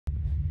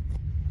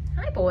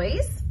Hi,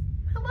 boys.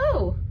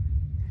 Hello.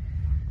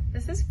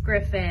 This is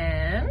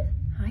Griffin.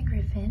 Hi,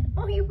 Griffin.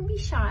 Oh, you can be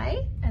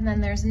shy. And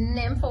then there's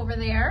Nymph over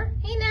there.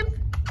 Hey, Nymph.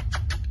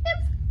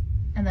 Nymph.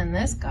 And then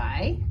this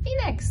guy,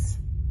 Phoenix.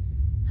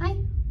 Hi.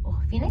 Oh,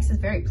 Phoenix is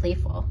very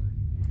playful.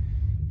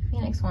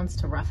 Phoenix wants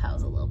to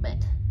roughhouse a little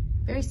bit.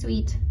 Very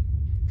sweet.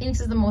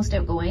 Phoenix is the most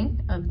outgoing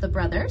of the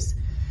brothers.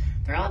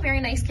 They're all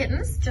very nice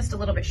kittens, just a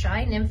little bit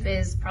shy. Nymph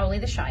is probably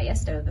the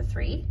shyest out of the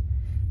three.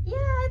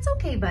 Yeah, it's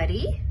okay,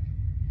 buddy.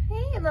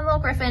 Hey, and then little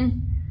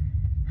Griffin.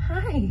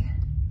 Hi.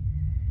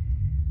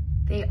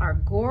 They are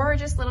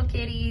gorgeous little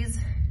kitties.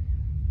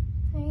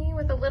 Hey,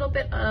 with a little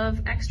bit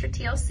of extra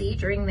TLC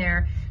during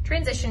their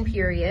transition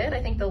period.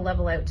 I think they'll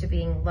level out to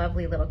being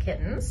lovely little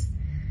kittens.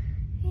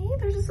 Hey,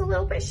 they're just a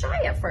little bit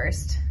shy at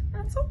first.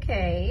 That's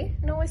okay.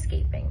 No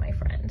escaping, my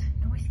friend.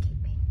 No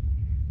escaping.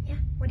 Yeah,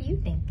 what do you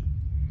think?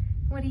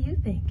 What do you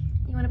think?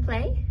 You want to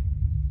play?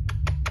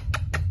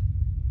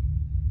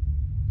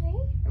 Hey,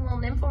 and little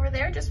Nymph over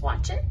there just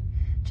watching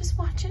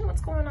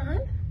what's going on.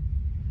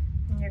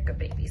 You're good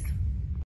babies.